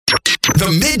The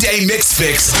Midday Mix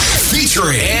Fix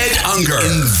featuring Ed Unger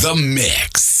in the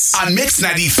mix on Mix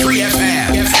 93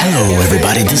 FM. Hello,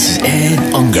 everybody. This is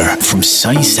Ed Unger from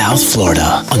sunny South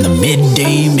Florida on the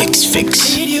Midday Mix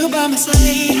Fix. Need you by my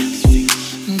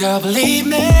side, girl, believe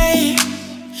me.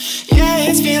 Yeah,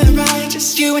 it's feeling right,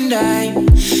 just you and I.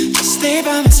 Just stay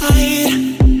by my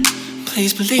side,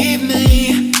 please believe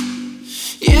me.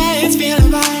 Yeah, it's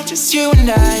feeling right, just you and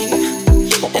I.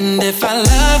 And if I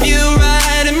love you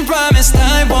right and promised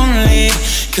I won't leave,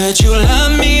 could you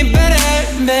love me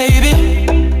better, baby?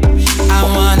 I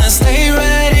wanna stay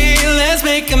right here, let's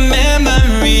make a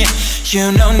memory.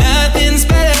 You know nothing's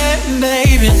better,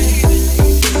 baby.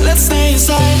 Let's stay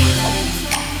inside.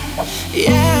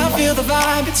 Yeah, I feel the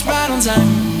vibe, it's right on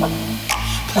time.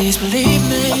 Please believe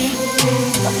me.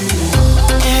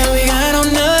 Yeah, we got all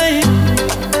night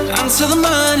until the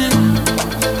morning,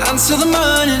 until the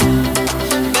morning.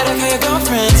 Better call your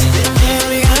girlfriends. Yeah,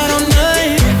 we got all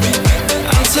night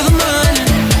until the morning,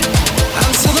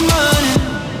 until the morning.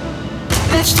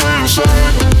 Let's stay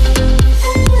inside.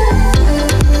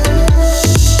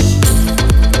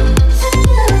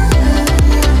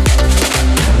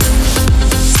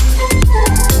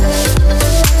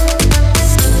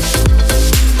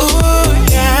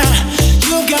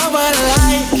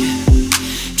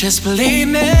 Just believe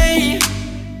me,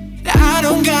 I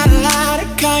don't gotta lie to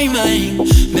call you mine.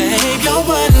 Make your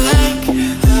what I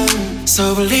like,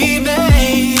 so believe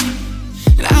me,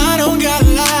 I don't gotta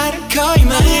lie to call you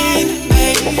mine.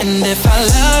 And if I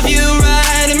love you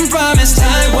right and promised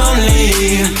I won't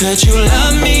leave, could you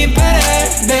love me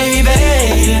better,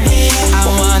 baby? I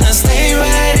wanna stay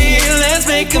right here, let's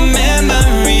make a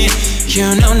memory.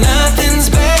 You know nothing's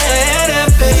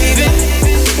better, baby.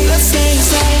 Let's stay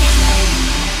inside.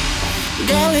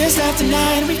 Girl, it's after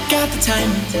 9, we got the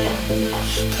time.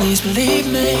 Please believe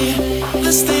me,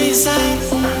 let's stay inside.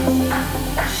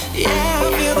 Yeah,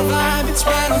 I feel the vibe, it's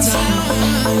right on time.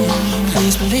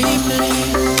 Please believe me.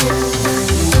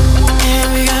 Yeah,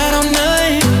 we got all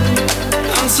night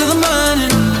until the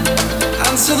morning,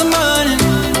 until the morning.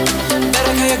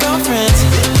 Better call your girlfriends.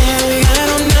 Yeah, we got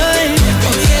all night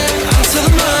until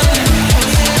the morning,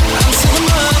 until the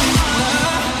morning.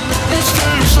 Let's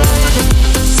stay inside.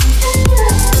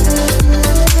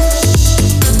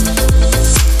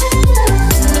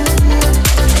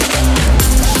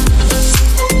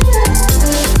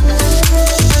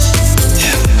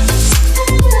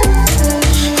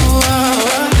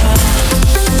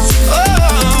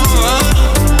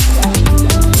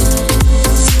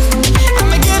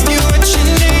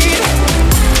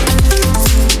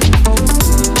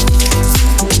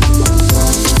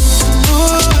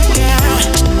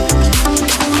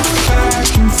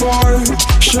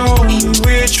 Show me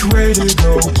which way to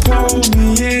go, pull me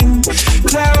in,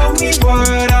 tell me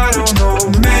what I don't know,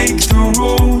 make the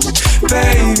rules,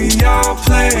 baby, I'll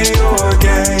play your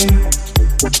game.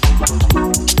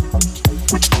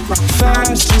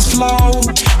 Fast and slow,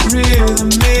 rhythm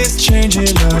is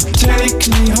changing up, take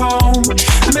me home,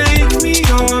 make me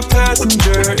your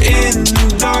passenger in the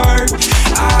dark,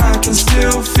 I can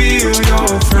still feel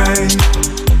your frame.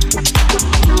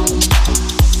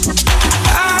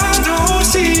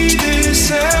 See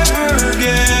this ever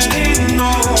getting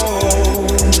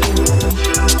old.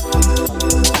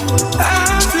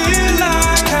 I feel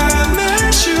like I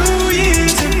met you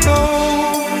years ago.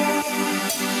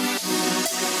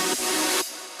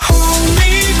 Hold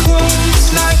me close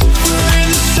like we're in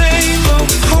the same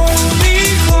boat. Hold me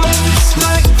close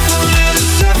like we'll never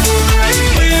separate.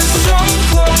 We're so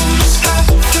close, I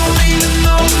don't even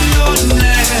know your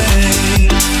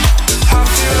name. I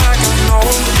feel like I know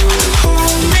you.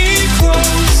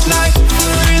 Close like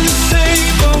we're in the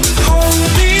same boat. Hold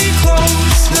me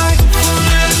close like we'll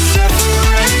never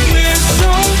separate. We're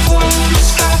so close,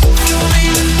 I don't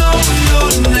even know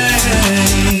your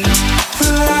name.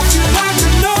 But I feel like I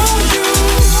know you.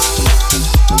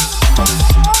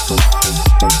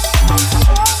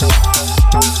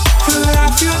 But I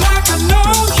feel like I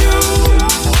know you.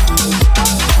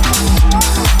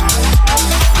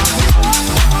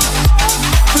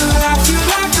 But I feel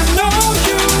like I know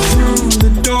you.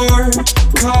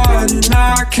 Caught in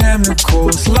our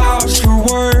chemicals, lost for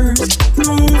words.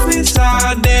 Movements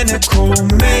identical,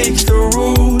 make the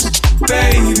rules.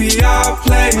 Baby, I'll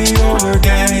play your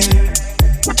game.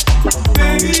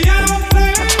 Baby, I'll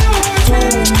play your game.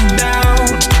 Pull me down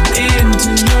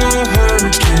into your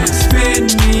hurricane. Spin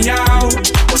me out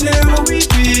till we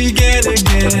begin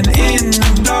again. In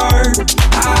the dark,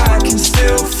 I can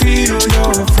still feel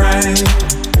your frame.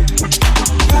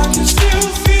 I can still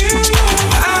feel your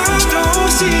frame. I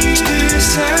don't see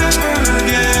this ever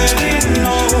getting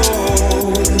old.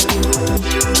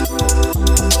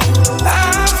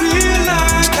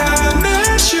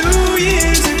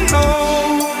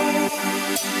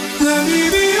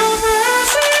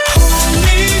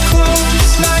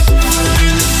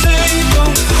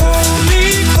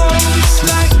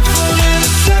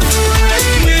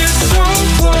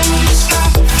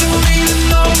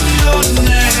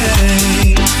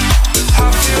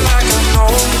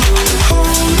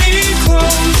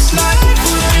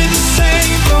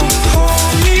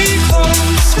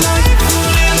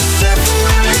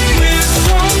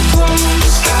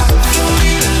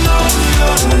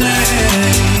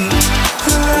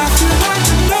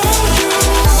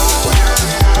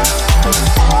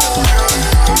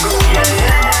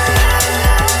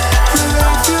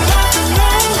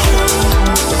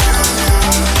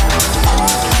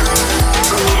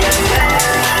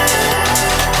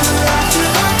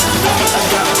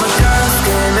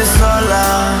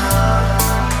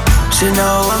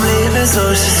 I'm leaving,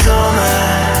 so she's so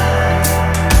mad.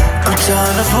 I'm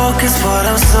trying to focus, but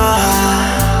I'm so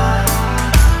high.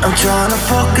 I'm trying to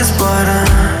focus, but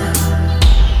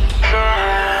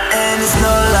and it's no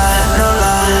lie, no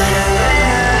lie.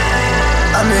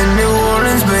 I'm in New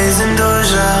Orleans, blazing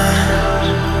Doja.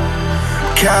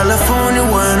 California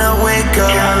when I wake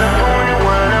up.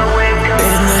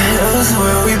 In the hills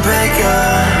where we bake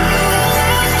up.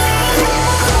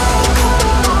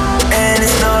 And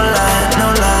it's no lie, no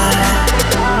lie.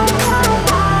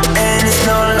 And it's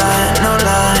no lie, no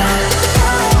lie.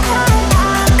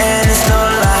 And it's no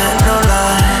lie, no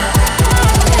lie.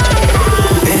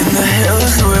 In the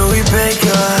hills where we bake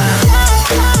up.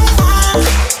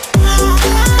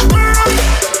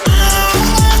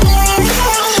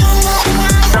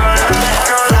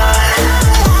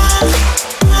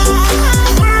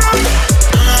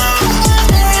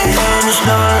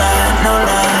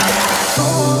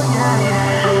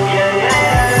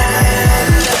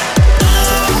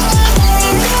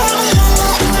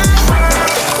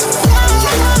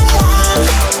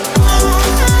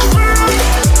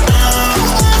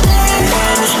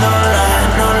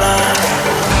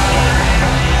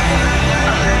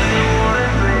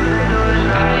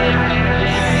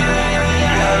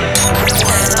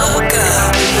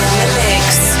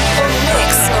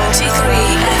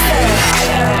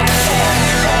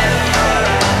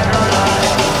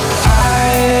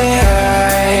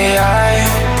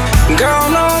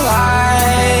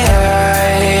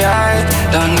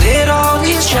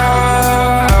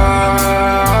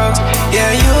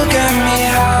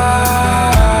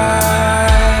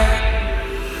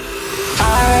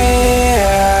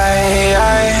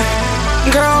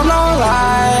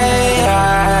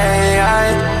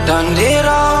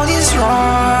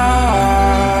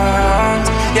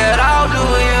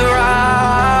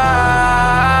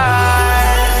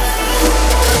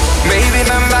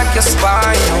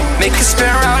 Make it spin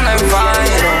around like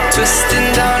vinyl,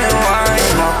 twisting down and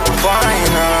wind up,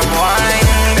 wine up, wine.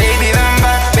 Baby, bend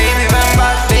back, baby, bend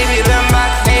back, baby, bend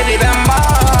back, baby, bend back.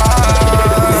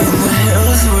 In the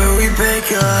hills where we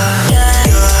bake up.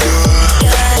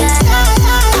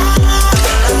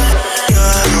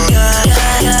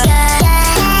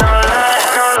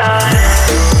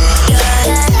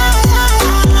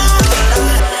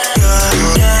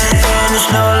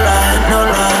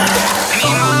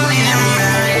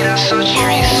 So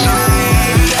cheery,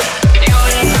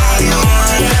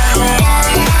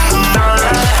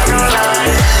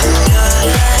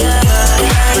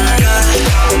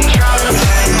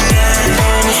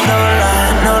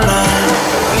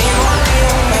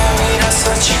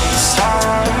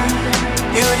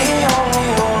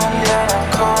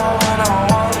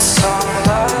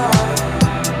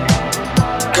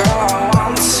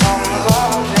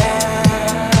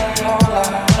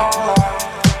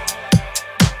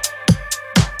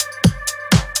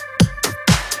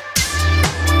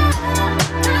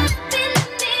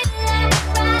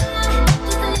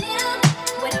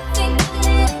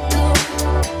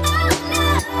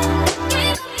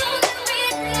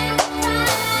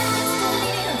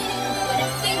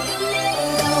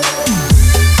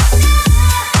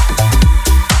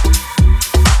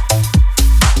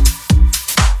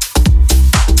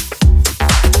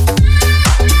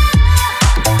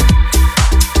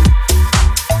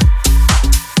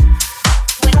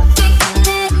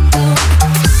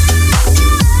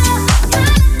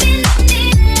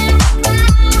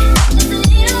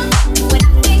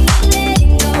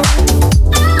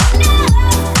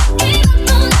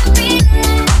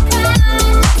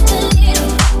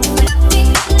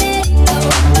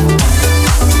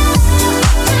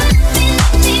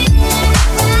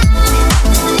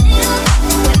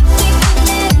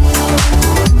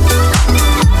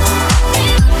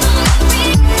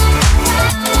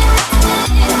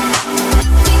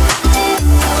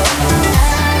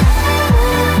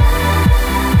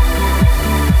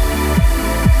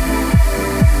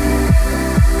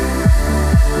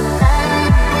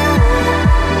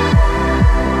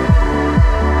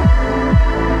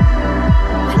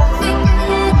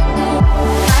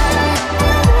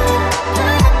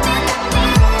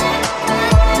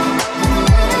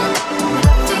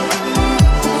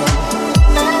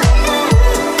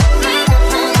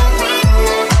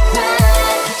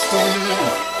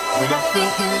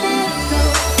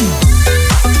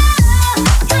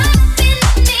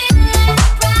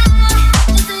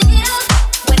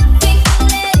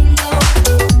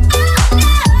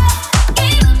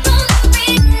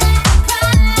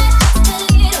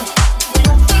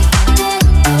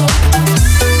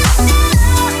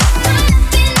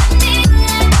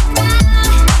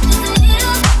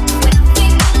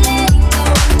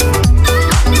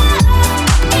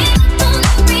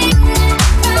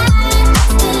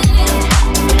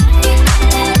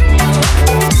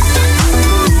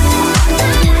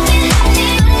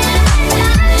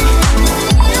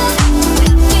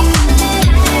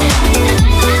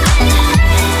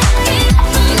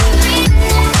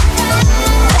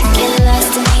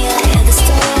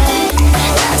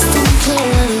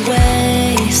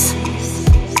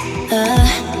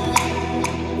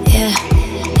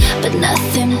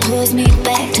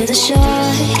 back to the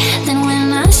shore than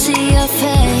when I see your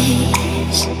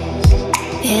face.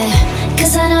 Yeah,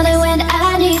 'cause I know that when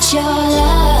I need your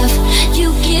love,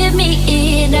 you give me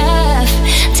enough.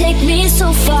 Take me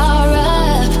so far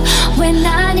up. When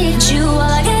I need you,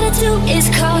 all I gotta do is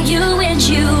call you and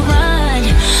you run.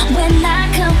 When I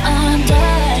come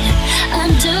undone,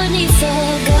 underneath the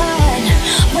gun.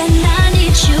 When I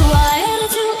need you, all I gotta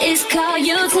do is call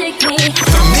you, take me.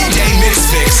 The Midday Mix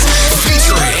Fix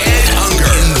featuring Ed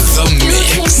Unger in the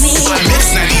mix on Mix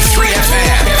 93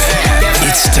 FM.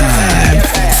 It's time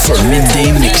for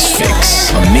Midday Mix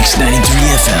Fix on Mix 93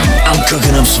 FM. I'm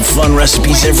cooking up some fun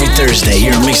recipes every Thursday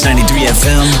here on Mix 93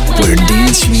 FM, where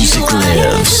dance music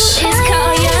lives.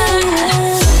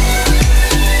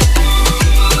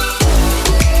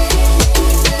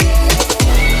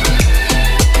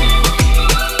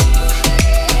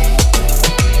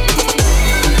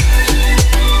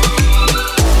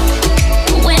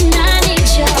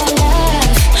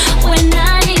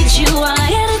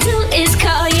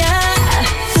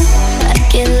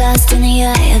 In the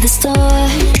eye of the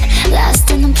storm,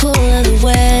 lost in the pool of the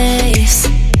waves.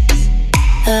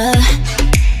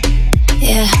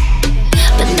 Yeah,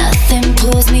 but nothing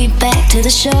pulls me back to the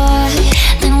shore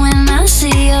than when I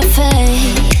see your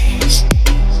face.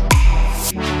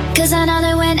 'Cause I know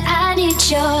that when I need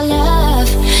your love,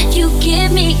 you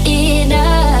give me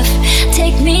enough.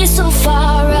 Take me so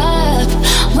far up.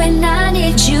 When I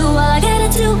need you, all I gotta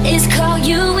do is call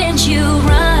you and you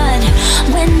run.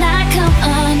 When I come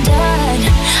undone,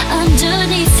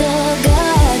 underneath the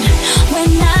gun.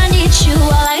 When I need you,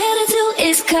 all I gotta do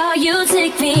is call you,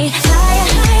 take me higher,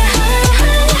 higher, higher,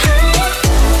 higher, higher.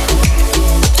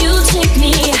 You take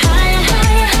me higher,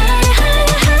 higher, higher,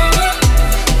 higher, higher.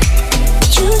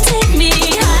 You take me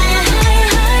higher, higher,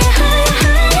 higher, higher,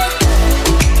 higher.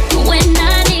 When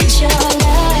I need your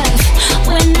love,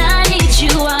 when I need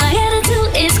you, all I gotta do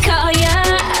is call you.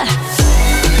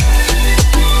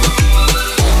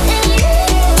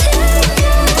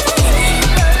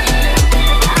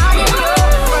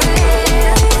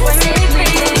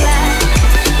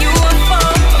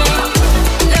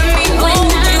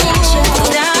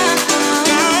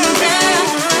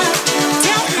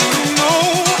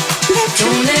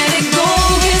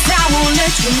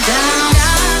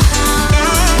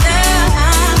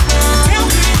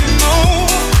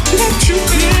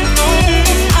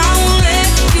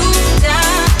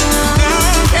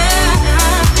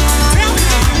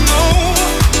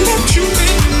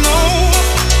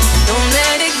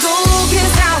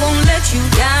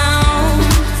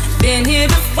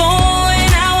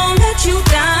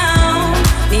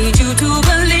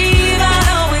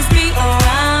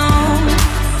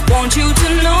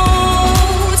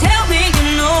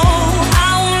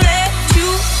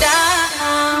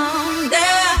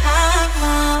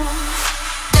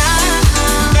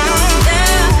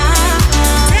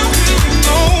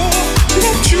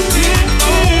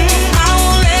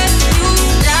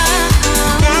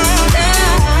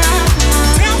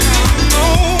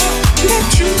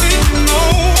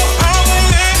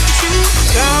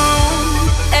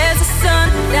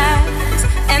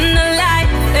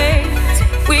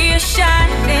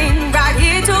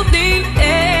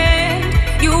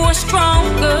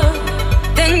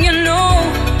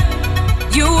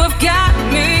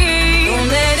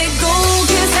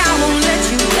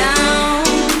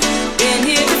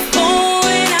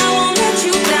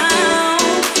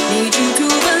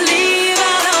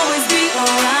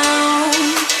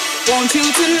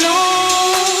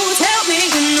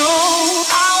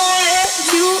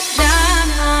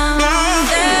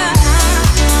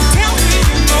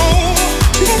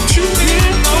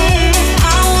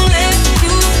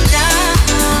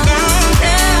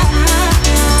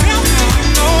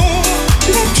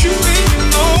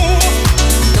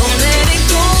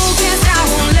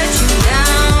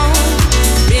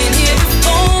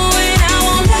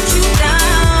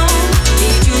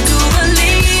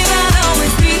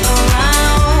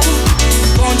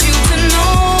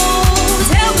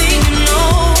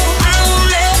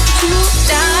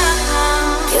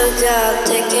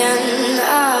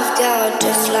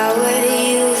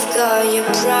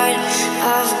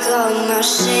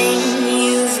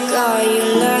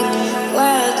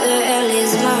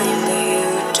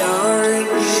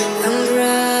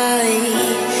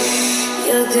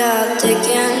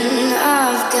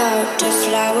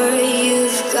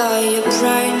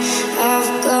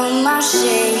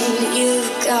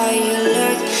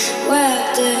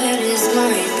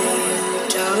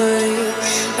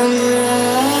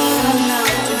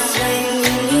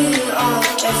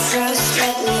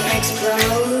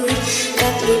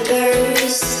 Let me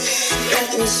burst.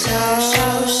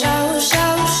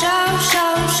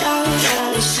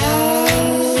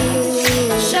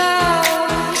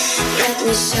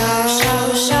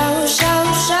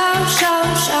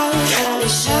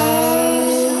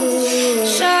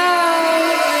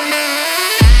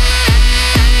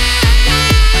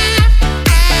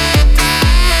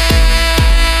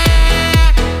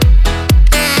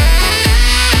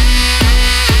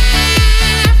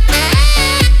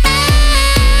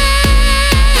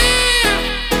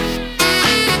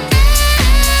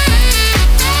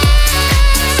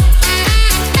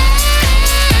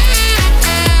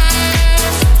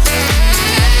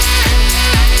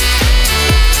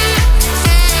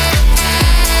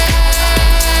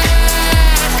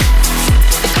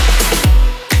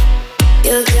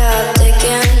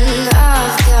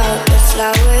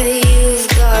 flower, you've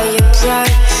got your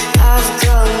pride. I've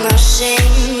got my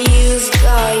shame, you've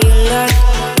got your luck.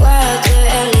 Where the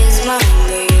hell is mine,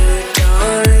 but you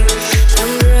don't?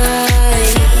 I'm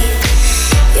right.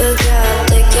 You got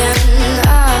the gun,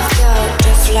 I've got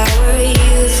the flower,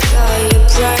 you've got your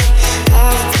pride.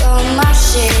 I've got my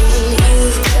shame,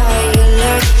 you've got your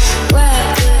luck. Where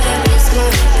the hell is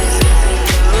mine, but you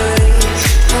don't?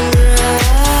 I'm right.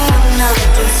 I'm not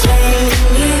the flame,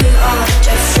 you are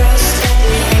the frost. Let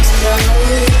me explode,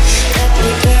 let me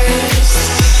burst,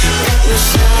 let me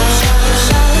shout, shout,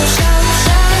 shout, shout,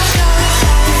 shout,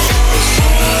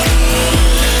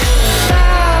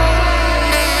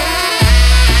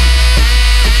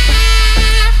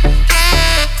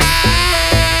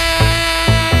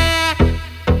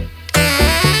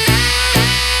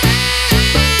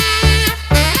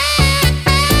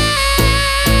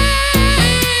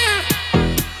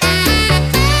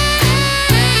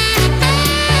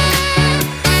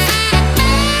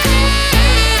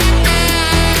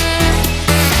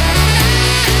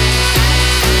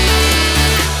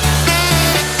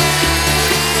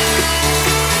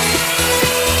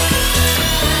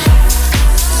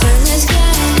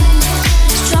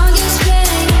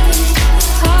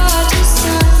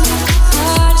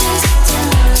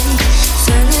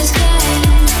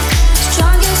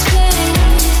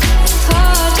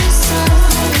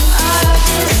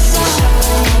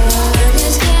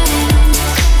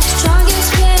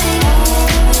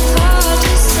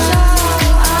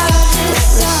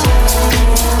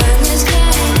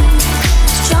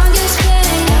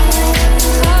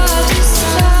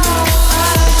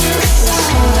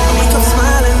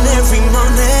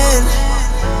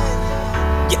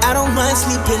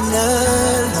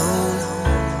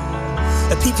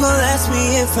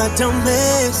 if I don't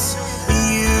miss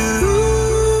you.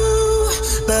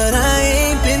 But I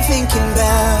ain't been thinking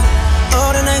about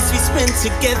all the nights we spent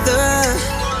together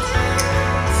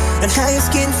and how your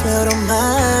skin felt on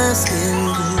my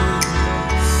skin.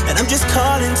 And I'm just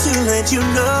calling to let you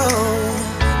know,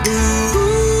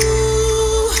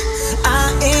 ooh,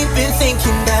 I ain't been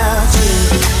thinking about you.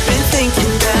 Been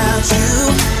thinking about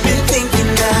you. Been thinking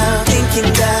about, thinking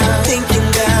about, thinking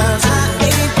about you. I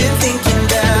ain't been thinking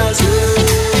about you.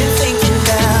 Been thinking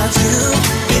about you.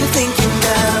 Been thinking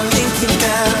about, thinking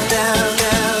about, down,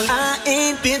 down. I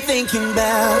ain't been thinking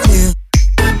about you.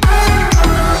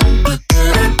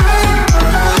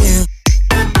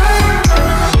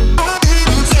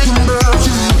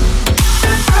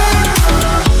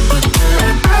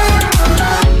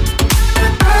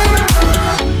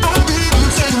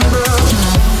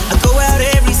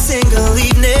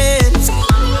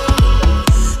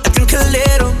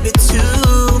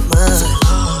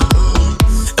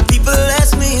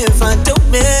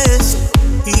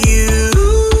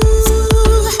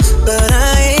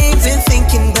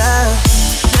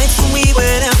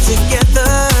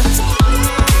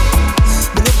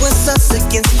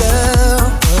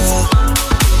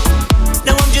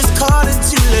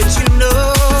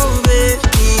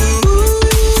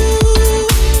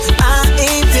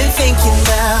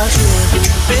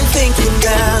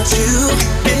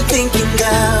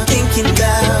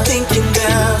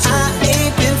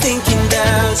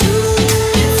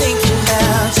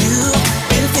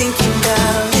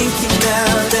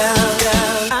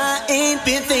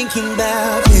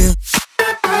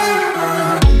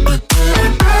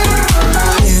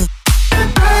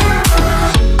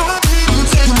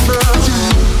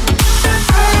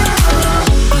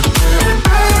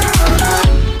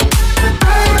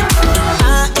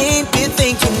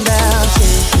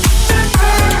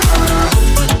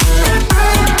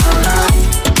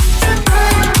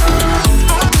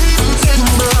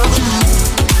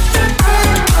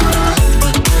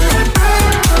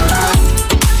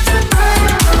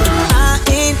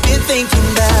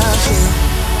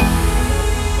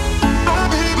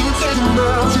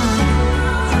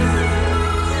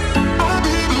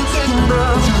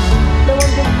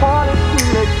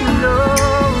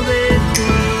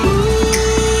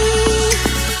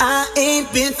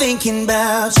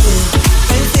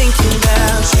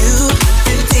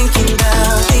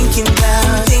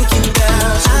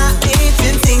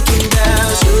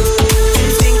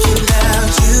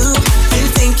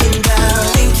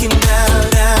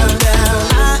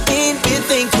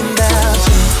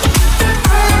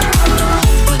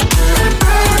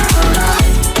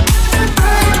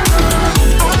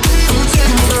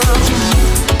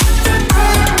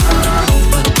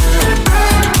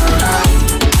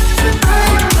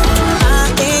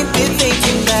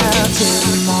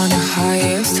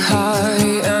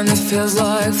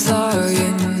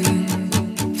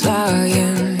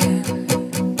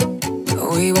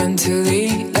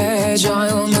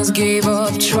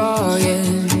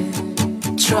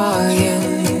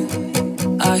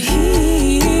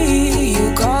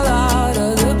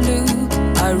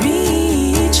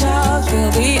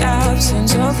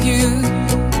 absence of you,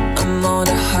 I'm on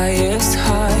the highest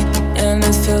high, and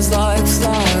it feels like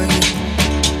flying.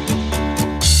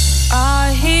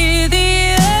 I hear the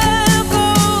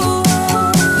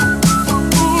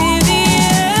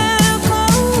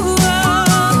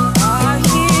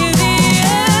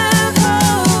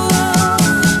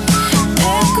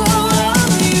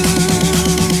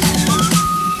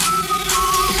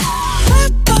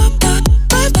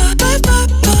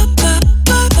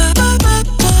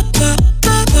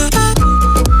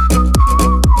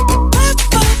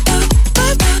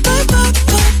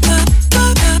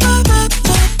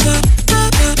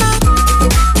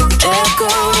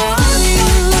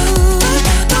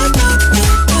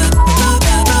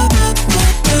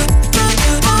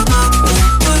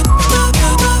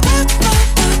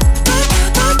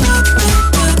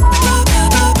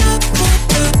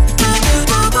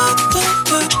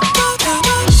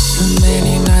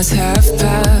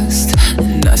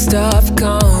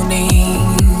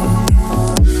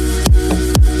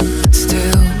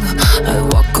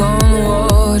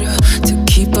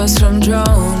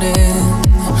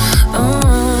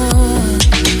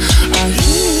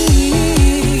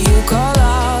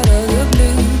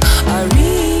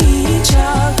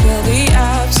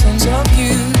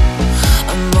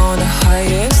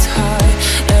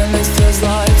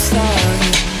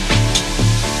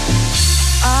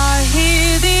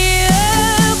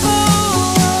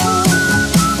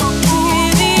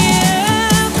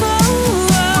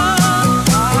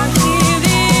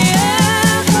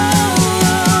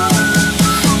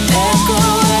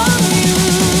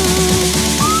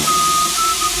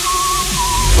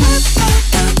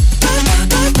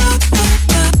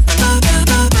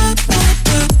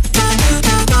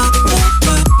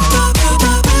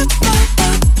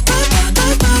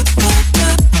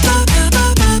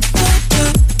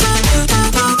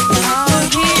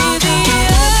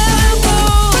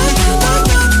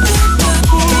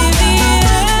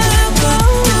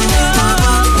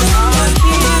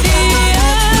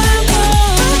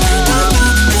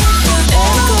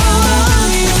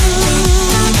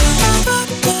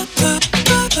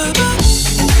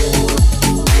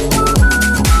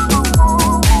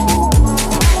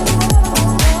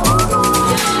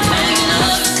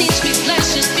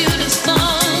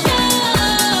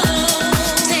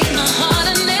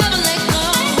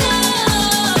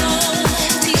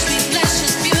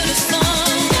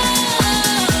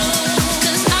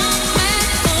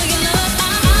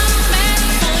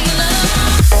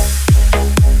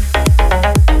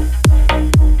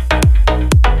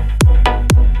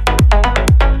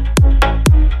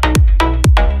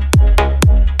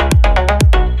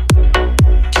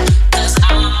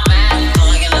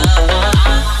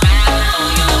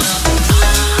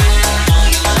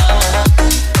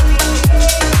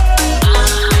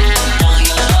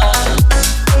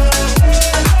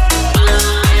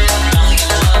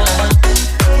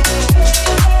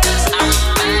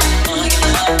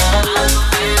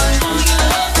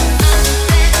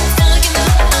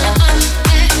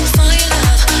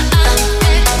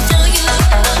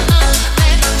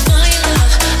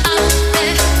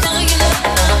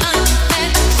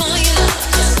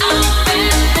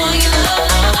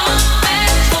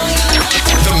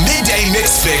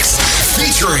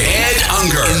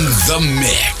The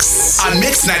Mix on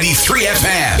Mix 93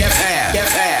 FM.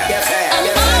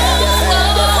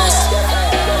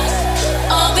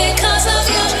 All because of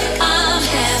you, I'm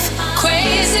half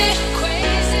crazy.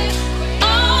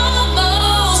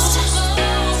 Almost.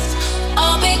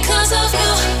 All because of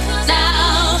you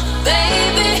now,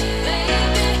 baby.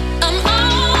 I'm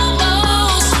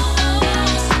almost.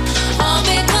 All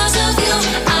because of you,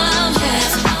 I'm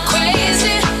half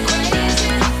crazy.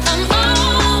 I'm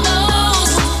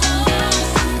almost.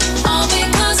 All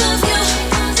because of you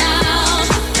now,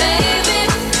 baby.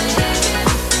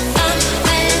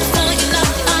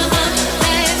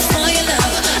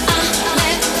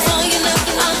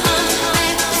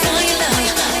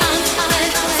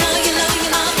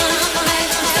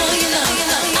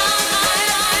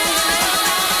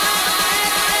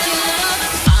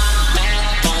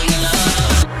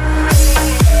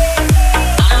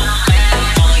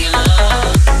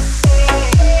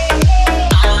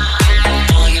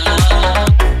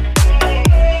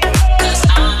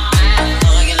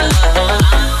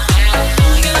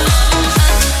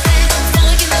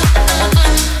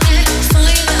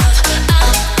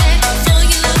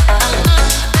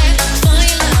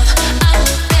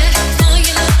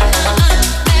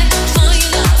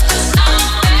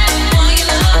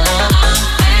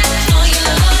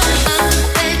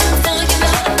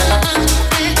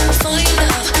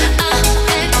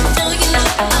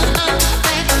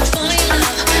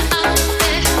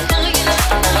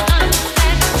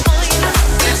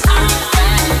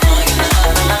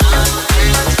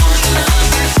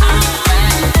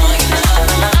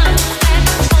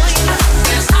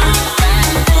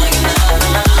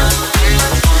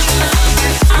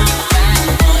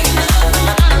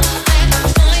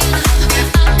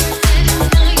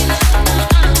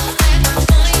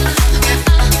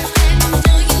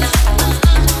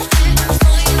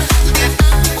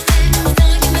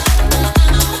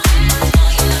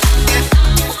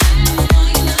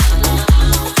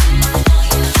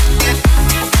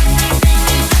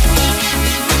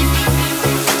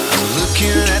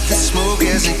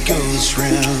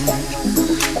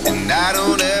 I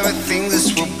don't ever think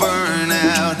this will burn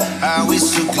out. Are we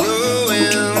still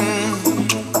glowing?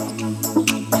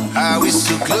 Are we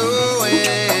still glowing?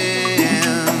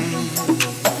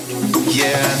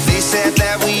 Yeah, they said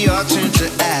that we all turn to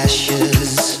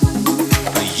ashes,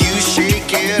 but you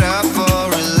shake it up or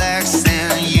relax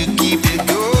and you keep it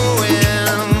going.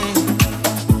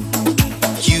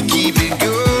 You keep it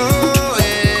going.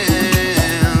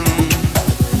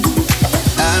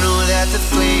 I know that the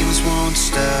flames won't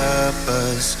stop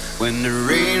us when the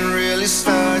rain really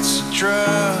starts to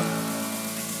drop.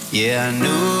 Yeah, I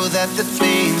know that the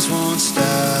flames won't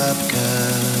stop,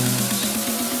 'cause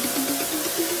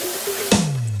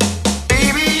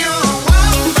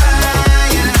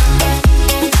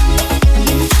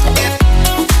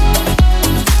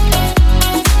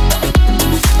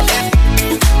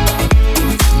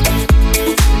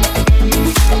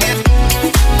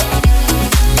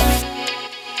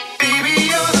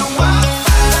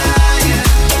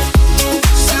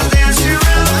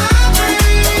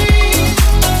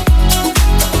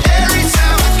Every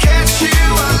time I catch you,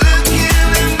 I look in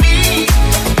the mirror.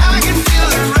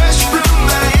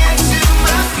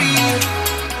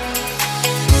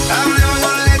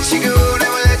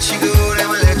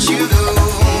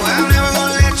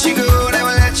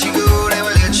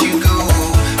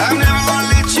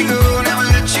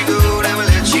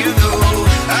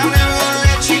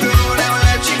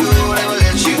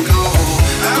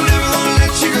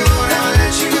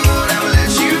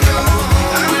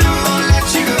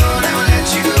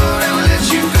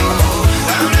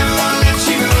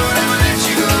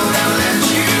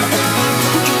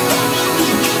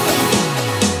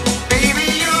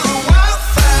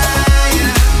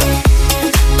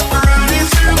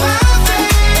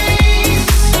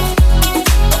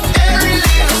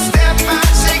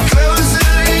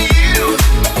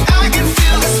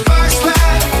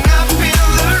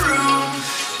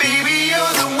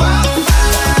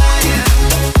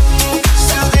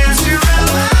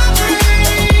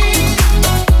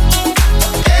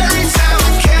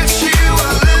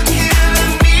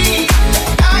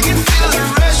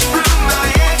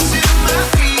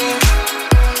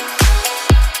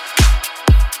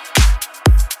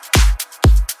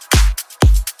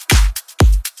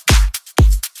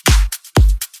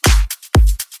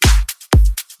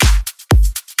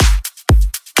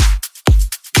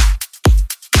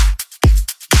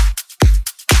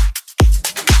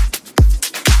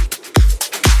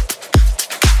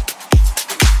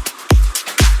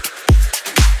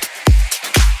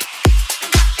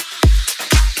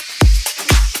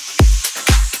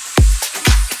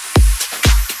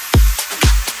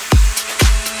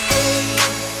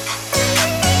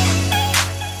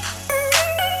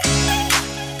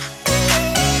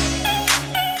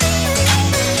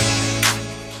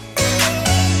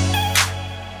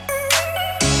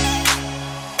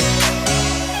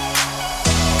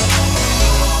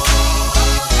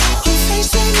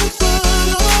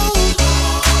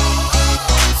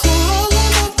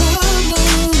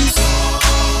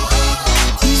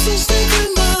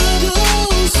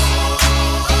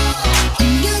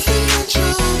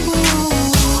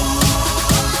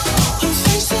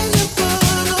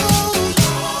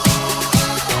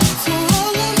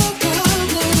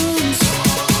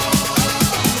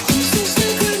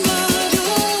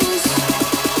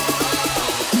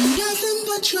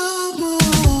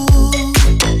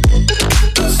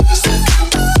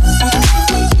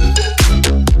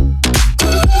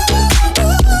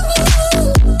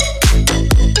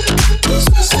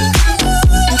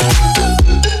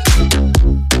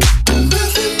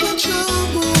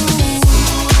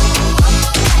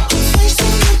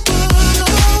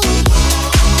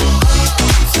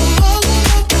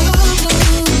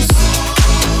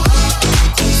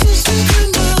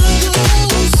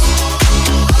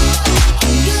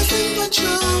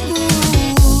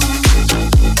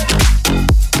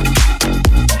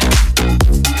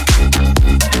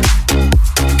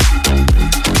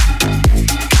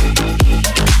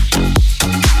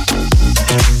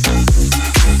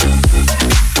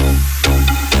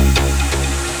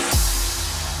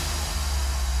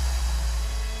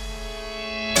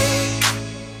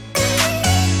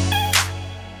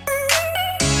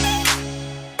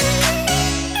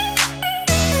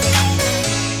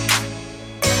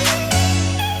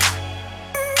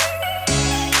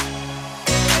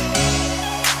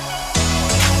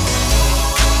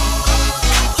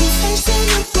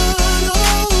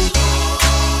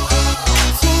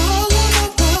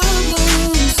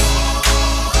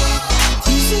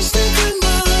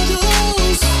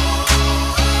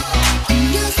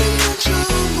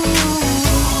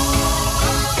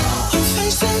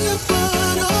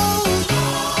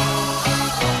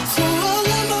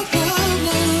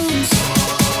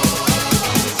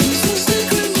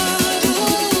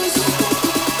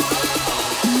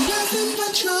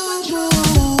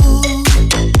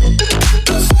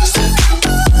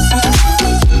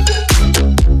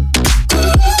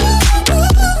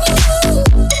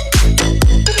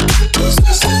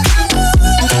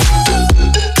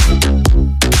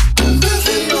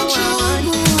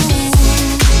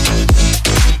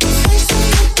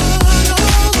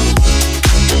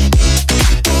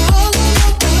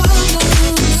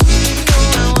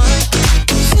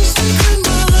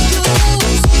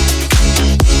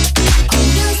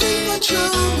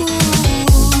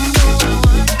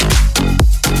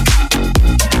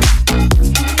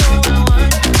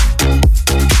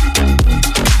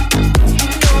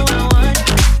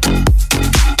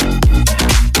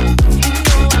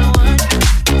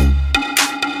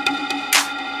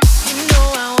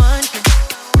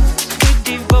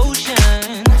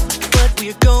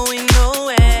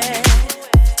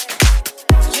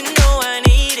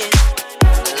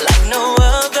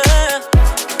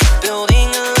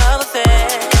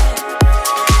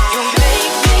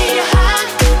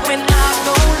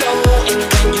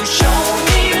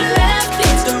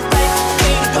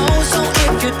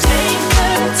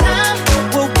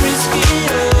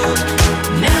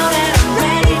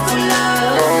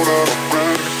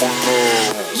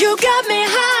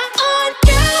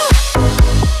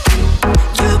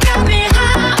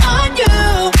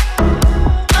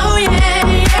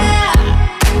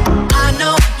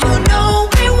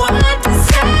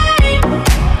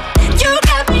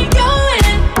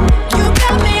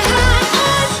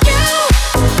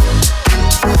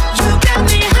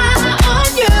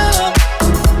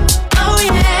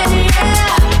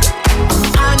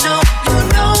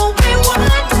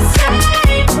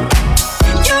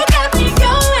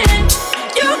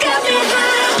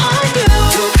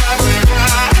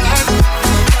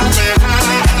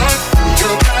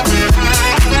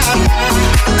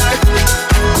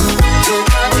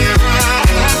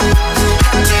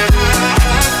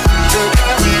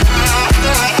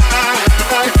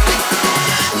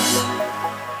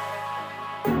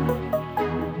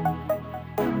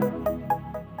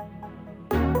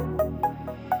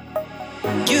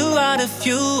 the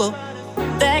fuel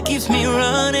that keeps me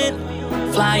running,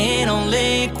 flying on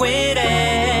liquid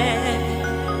air.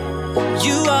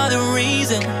 You are the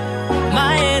reason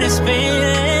my head is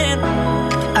spinning.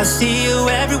 I see you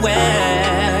everywhere.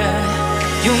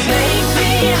 You make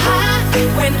me high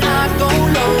when I go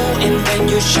low, and when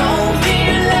you show me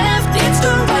left, it's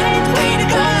the right way to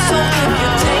go. So if you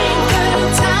take the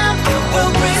time,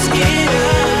 we'll risk it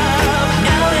up.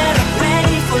 Now that I'm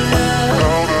ready for love.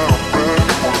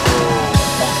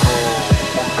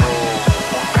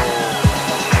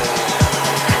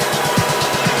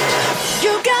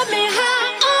 You got me high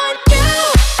on you.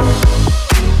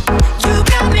 You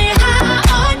got me high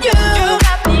on you. You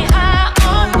got me high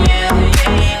on you,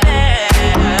 yeah.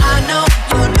 I know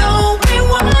you know we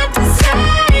want the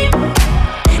same.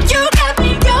 You got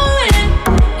me going.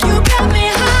 You got me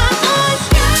high on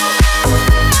you.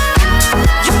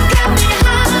 You got me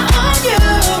high on you.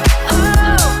 Oh,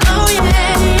 oh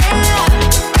yeah, yeah.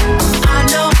 I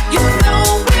know you know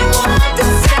we want the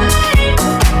same.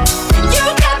 You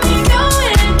got me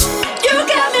going. You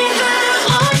got me high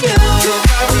on you.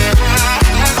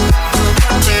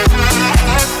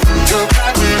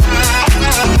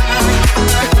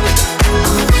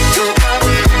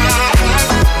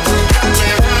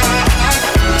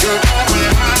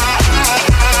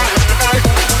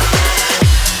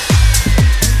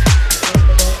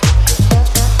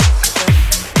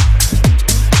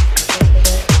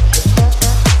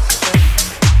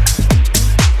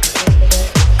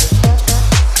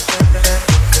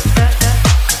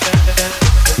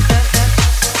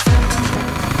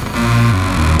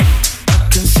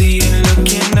 Can see you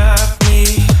looking at me,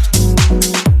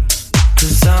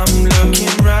 'cause I'm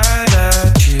looking right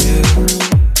at you.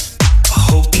 I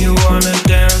hope you wanna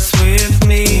dance with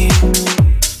me,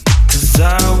 'cause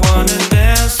I wanna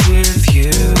dance with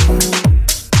you.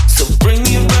 So bring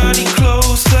your body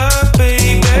closer,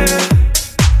 baby.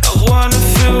 I wanna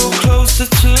feel closer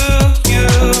to you.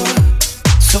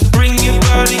 So bring your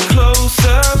body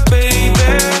closer,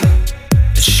 baby.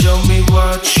 Show me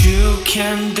what you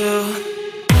can do.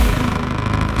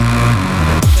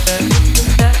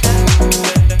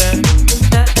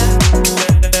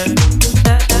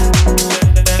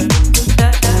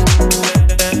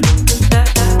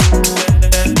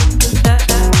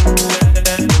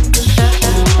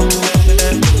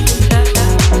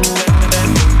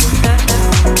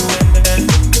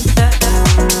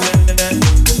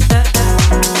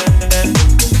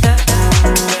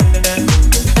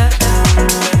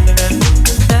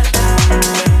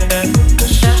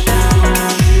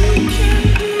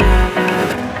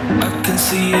 I can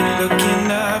see you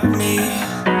looking at me,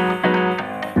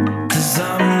 'cause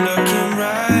I'm looking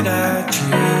right at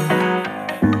you.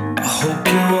 I hope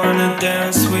you wanna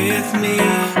dance with me,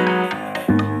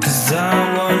 'cause I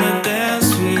wanna dance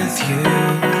with you.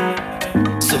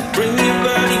 So bring your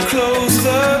body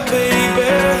closer,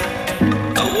 baby.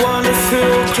 I wanna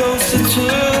feel closer to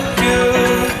you.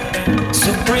 So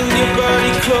bring your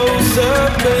body closer,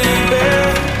 baby.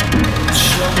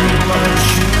 Show me what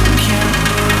you can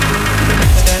do.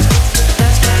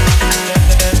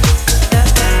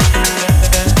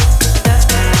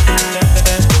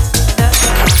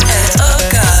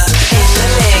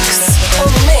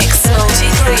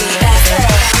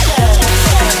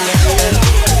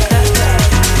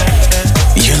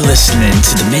 You're listening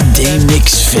to the Midday Mix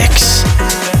Fix.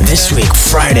 This week,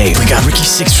 Friday, we got Ricky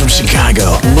Six from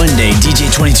Chicago. Monday, DJ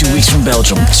 22 Weeks from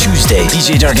Belgium. Tuesday,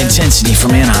 DJ Dark Intensity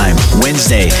from Anaheim.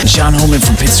 Wednesday, John Holman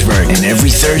from Pittsburgh. And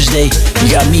every Thursday, you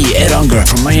got me, Ed Unger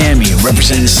from Miami,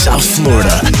 representing South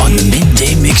Florida on the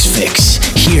Midday Mix Fix.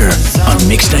 Here on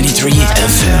Mix 93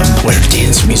 FM, where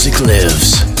dance music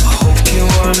lives. I hope you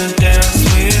wanna dance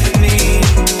with me,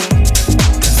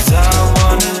 'cause I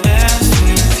wanna dance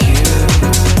with you.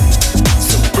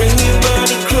 So bring your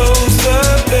body closer,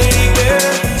 baby.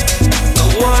 I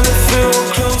wanna feel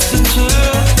closer to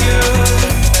you.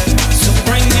 So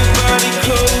bring your body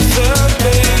closer,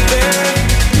 baby.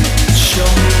 Show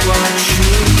me what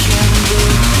you can do.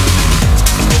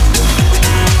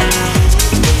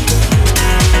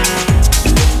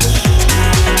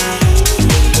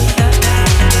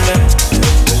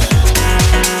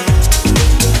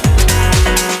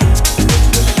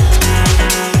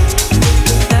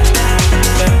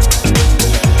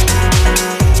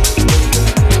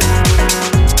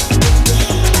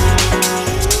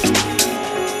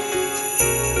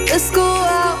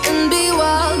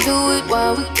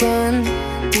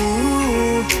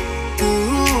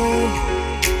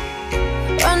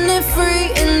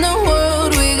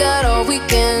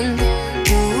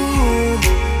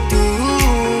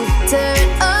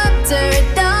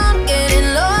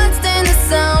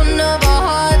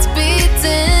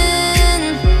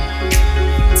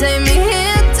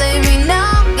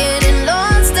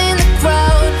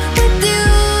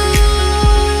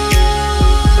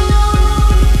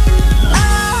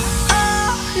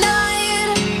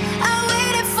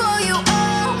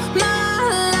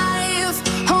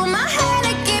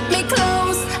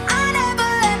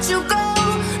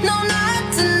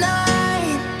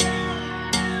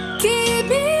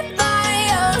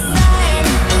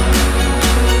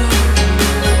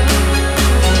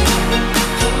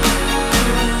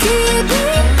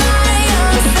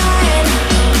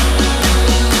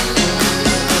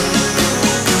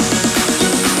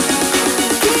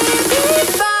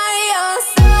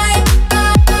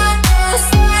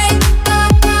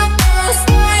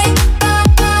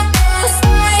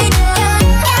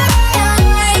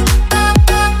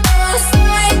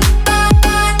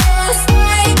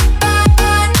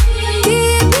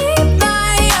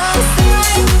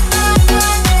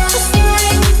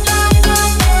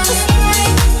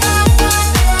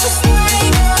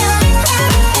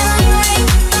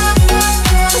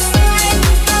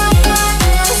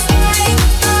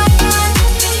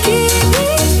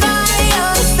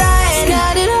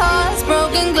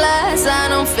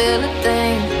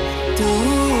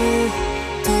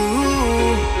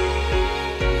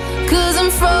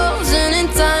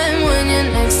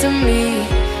 next to me.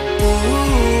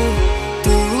 Ooh,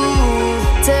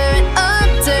 tear it up,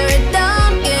 tear it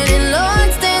down, getting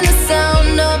lost in the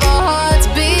sound of our hearts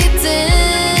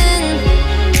beating.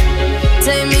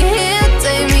 Take me here,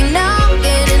 take me now,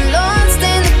 getting lost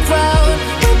in the crowd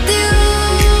with you.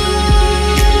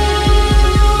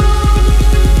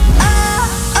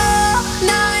 All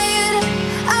night,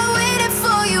 I waited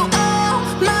for you all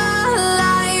my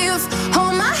life.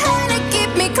 Hold my hand and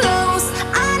keep me close,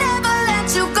 I never let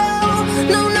you go,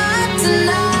 no, not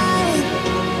tonight.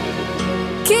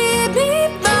 Keep me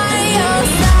by your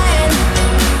side.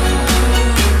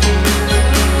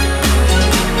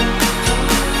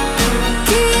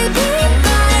 Keep me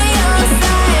by your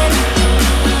side.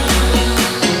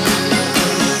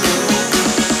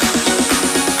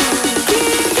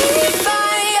 Keep me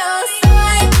by your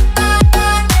side.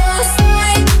 By your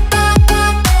side. By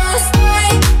your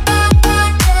side. By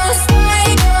your side.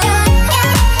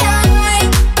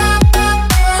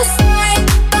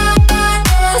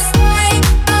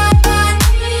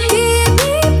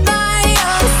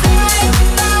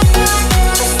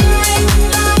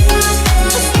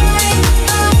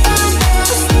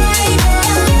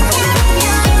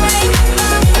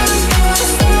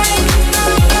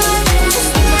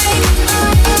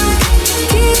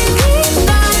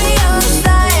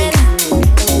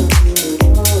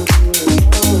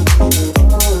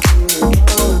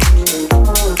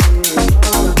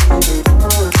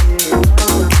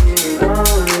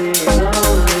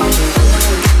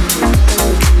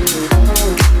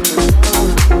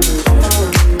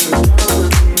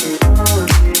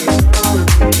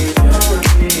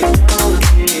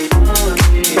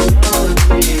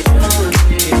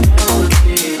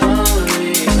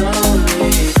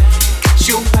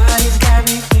 Your body's got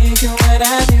me thinking what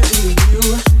I do to you.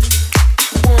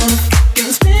 I wanna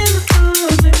fucking spend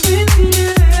the night with you.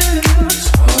 It's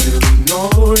hard to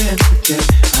ignore and forget.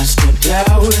 I stepped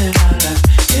out and I left,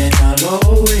 and I'll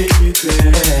always regret.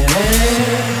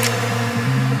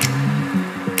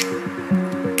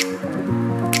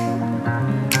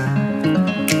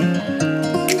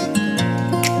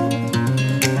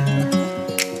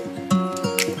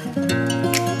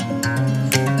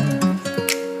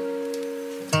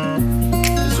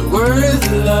 Is it worth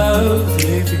the love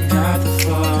if you got the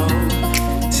fall?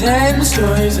 10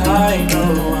 stories high, no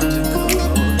one to call.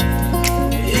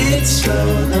 It's so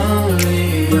lonely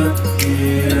up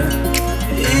here.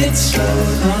 It's so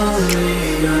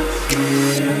lonely up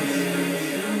here.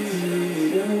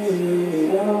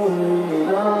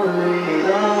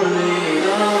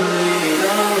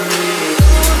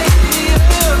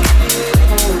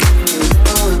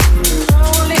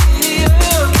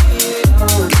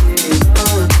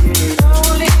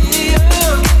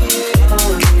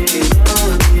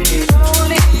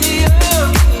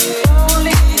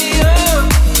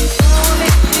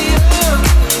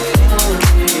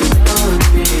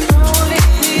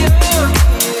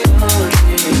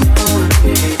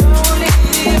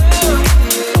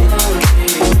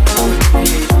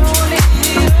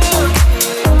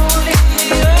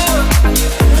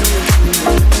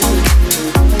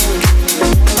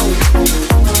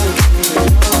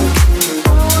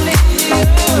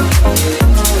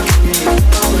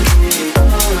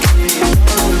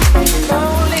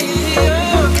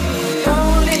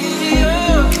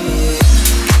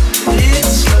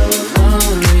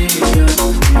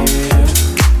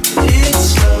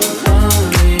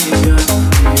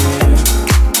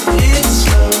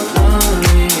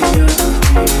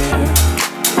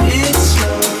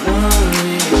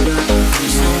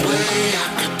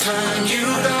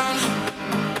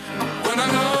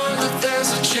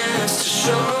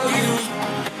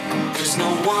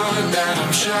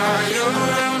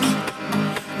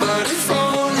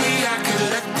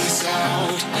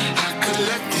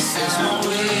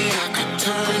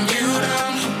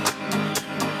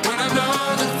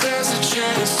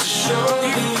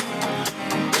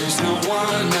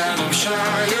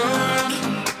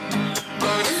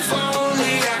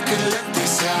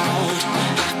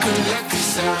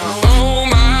 Oh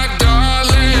my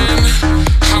darling,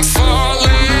 I'm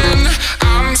falling.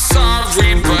 I'm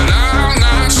sorry, but I'm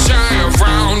not shy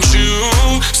around you.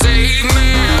 Save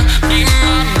me, be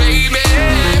my baby.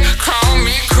 Call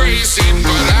me crazy,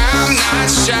 but I'm not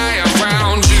shy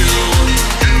around you.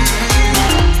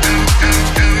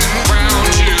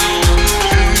 Around you,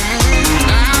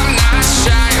 I'm not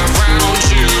shy around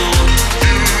you.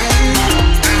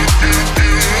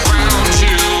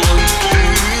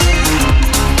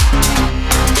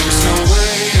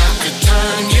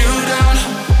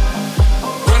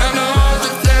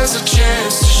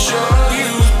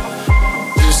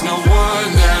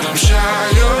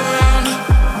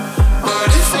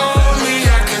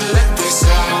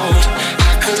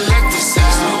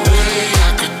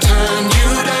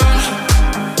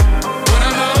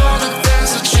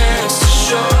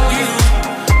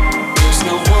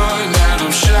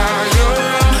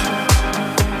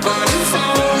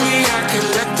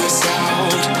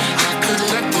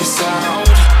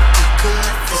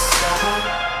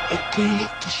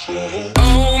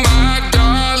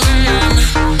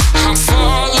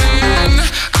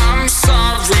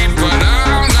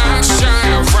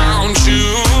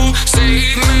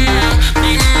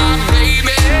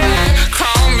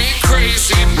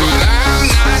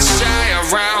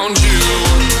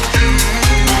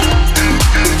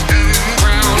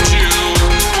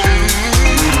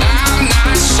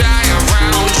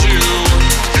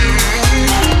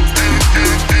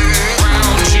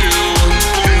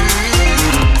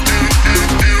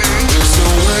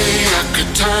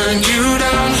 turn you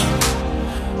down,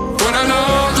 but I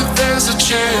know that there's a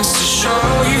chance to show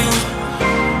you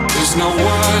there's no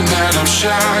one that I'm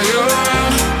shy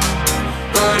around.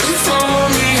 But if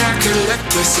only I could let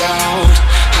this out,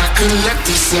 I could let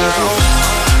this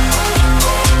out.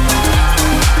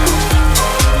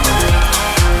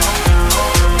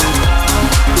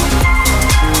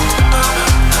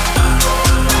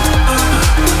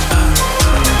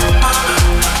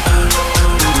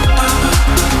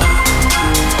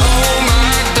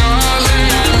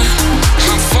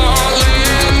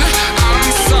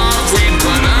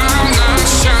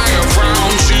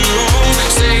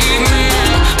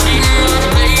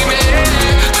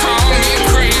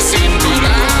 Crazy, but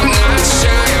I'm not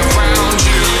shy.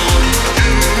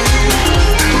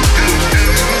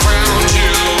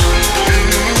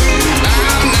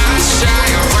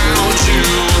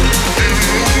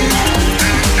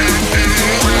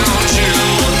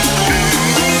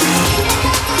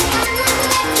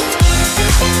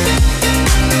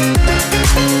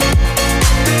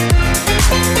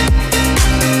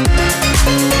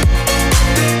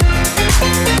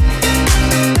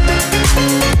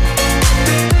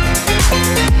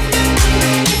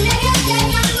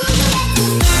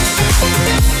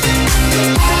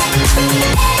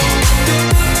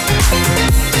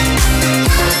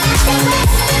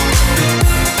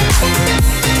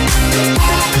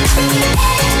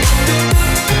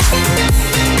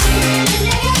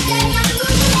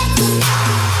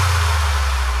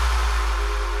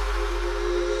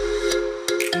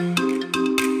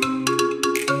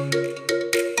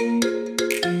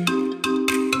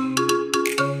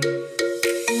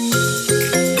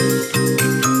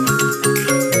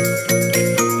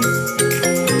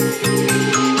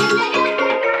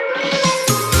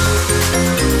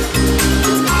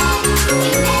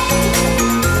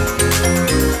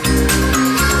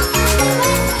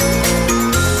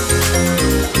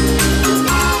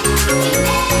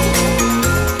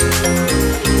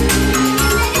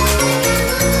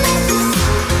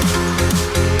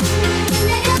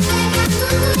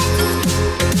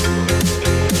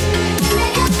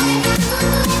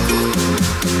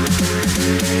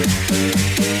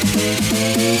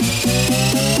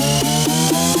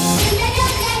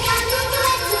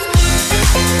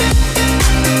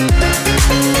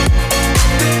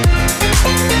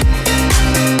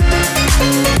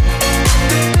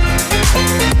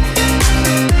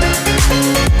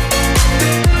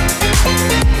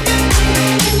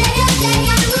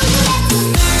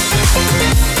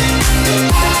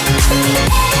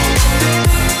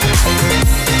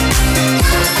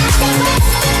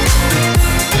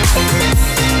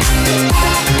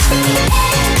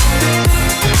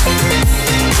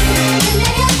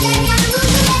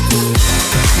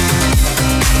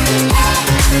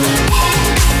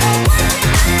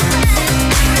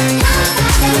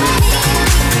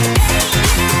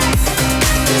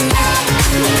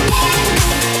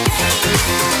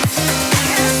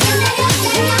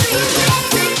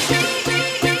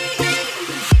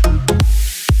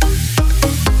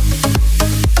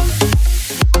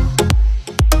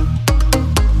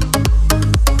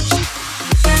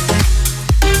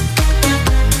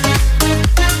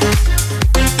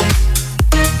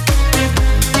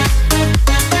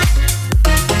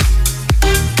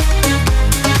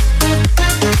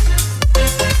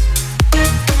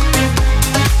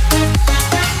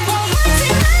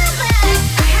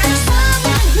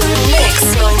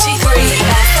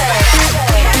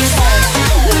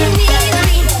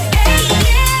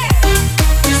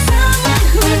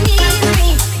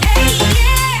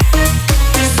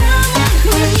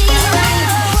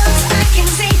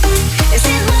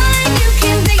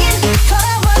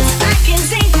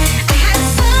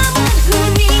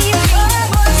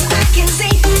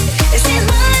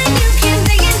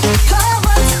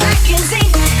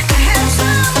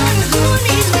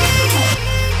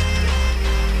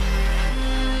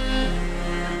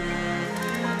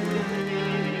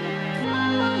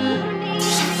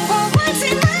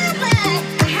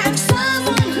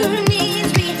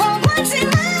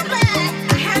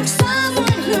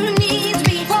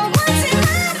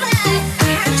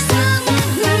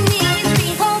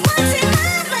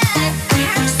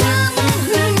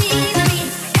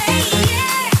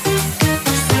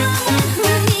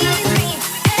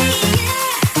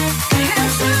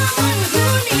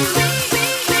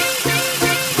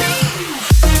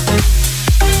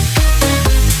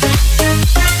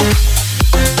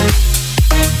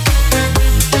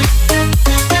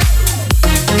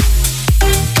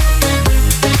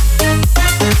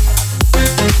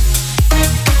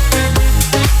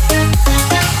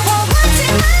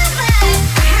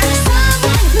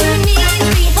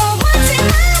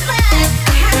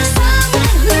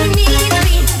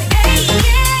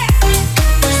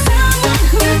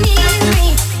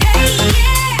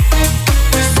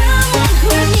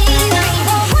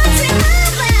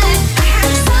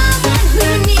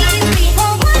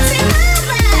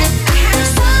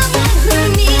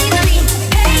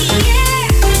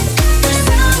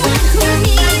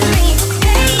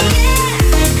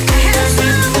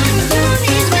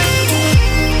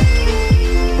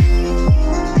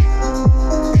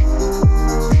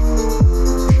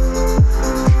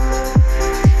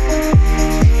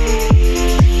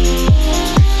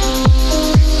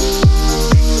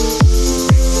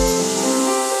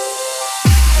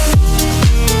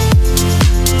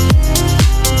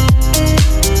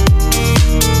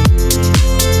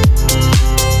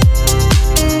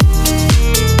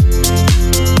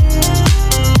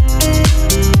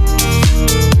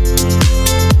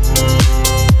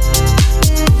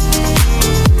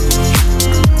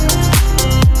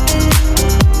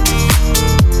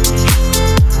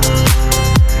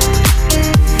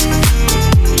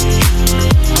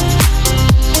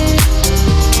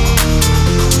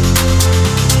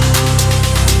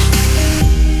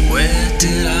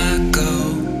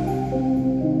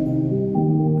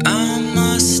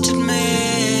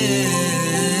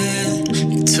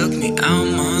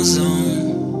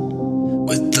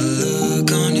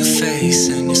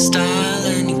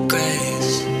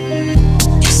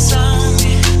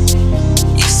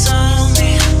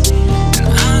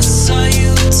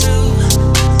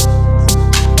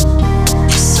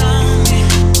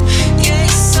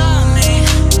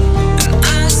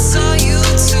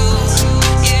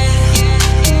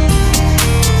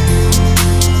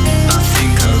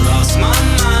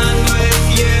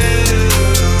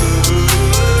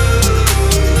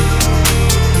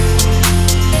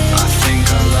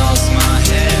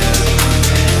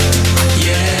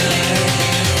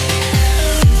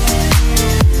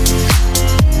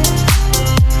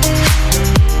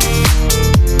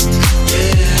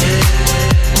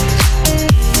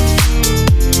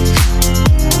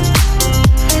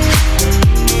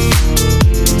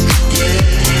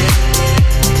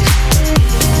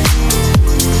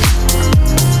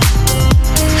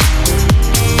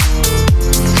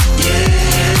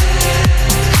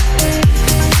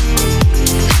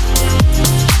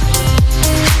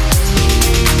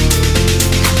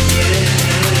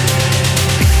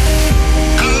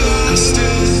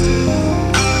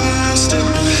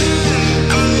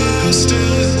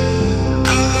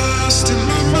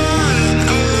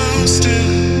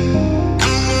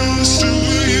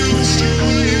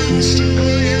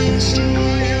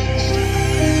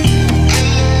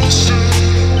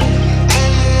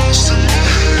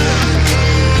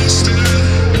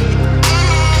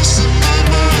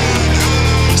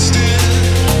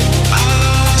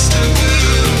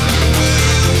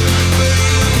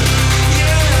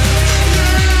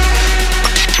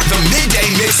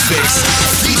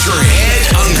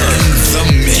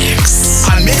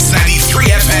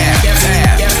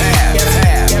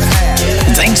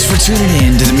 tuning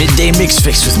in to the Midday Mix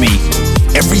Fix with me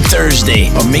every Thursday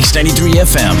on Mix 93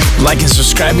 FM. Like and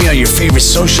subscribe me on your favorite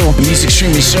social and music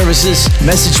streaming services.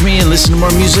 Message me and listen to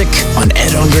more music on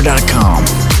edunger.com.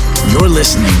 You're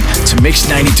listening to Mix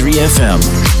 93 FM,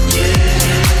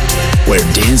 where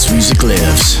dance music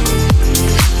lives.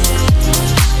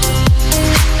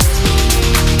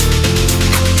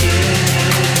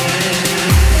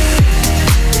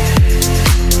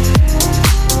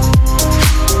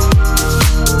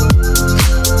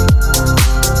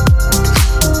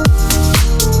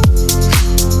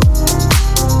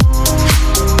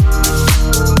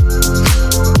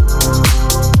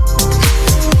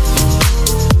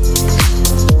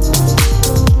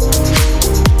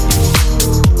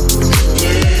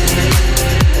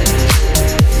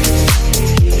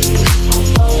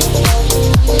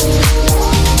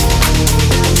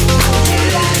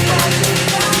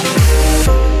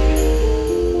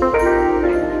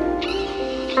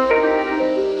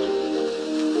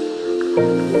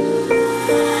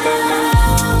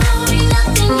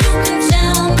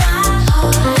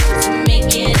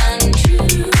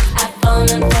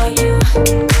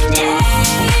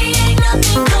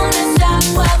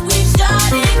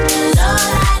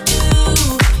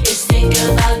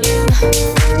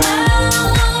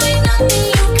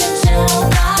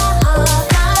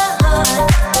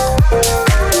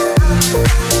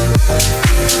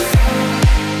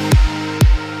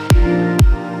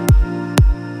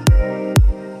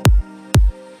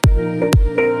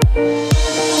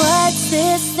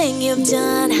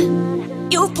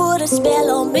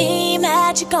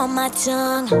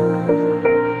 Tongue.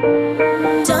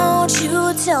 Don't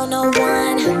you tell no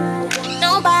one.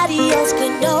 Nobody else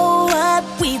can know what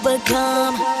we've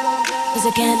become. 'Cause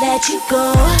I can't let you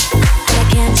go, and I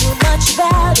can't do much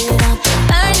about it. I'm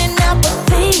burning up a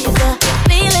fever,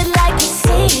 feeling like a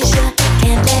seizure.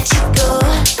 Can't let you go,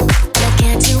 and I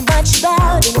can't do much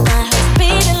about it. My heart's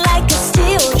beating like a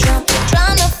steel drum,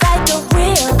 trying to fight the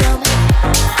rhythm.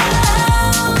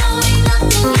 Oh, ain't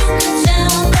nothing you can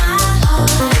tell my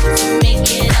heart to make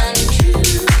it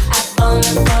untrue. I've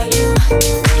fallen for you.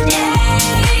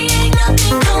 Yeah, ain't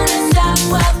nothing gonna stop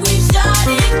what we've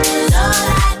started. 'Cause all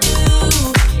I do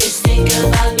is think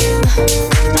about you.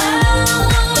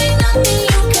 Oh, ain't nothing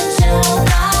you can tell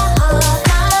my heart,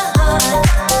 my heart.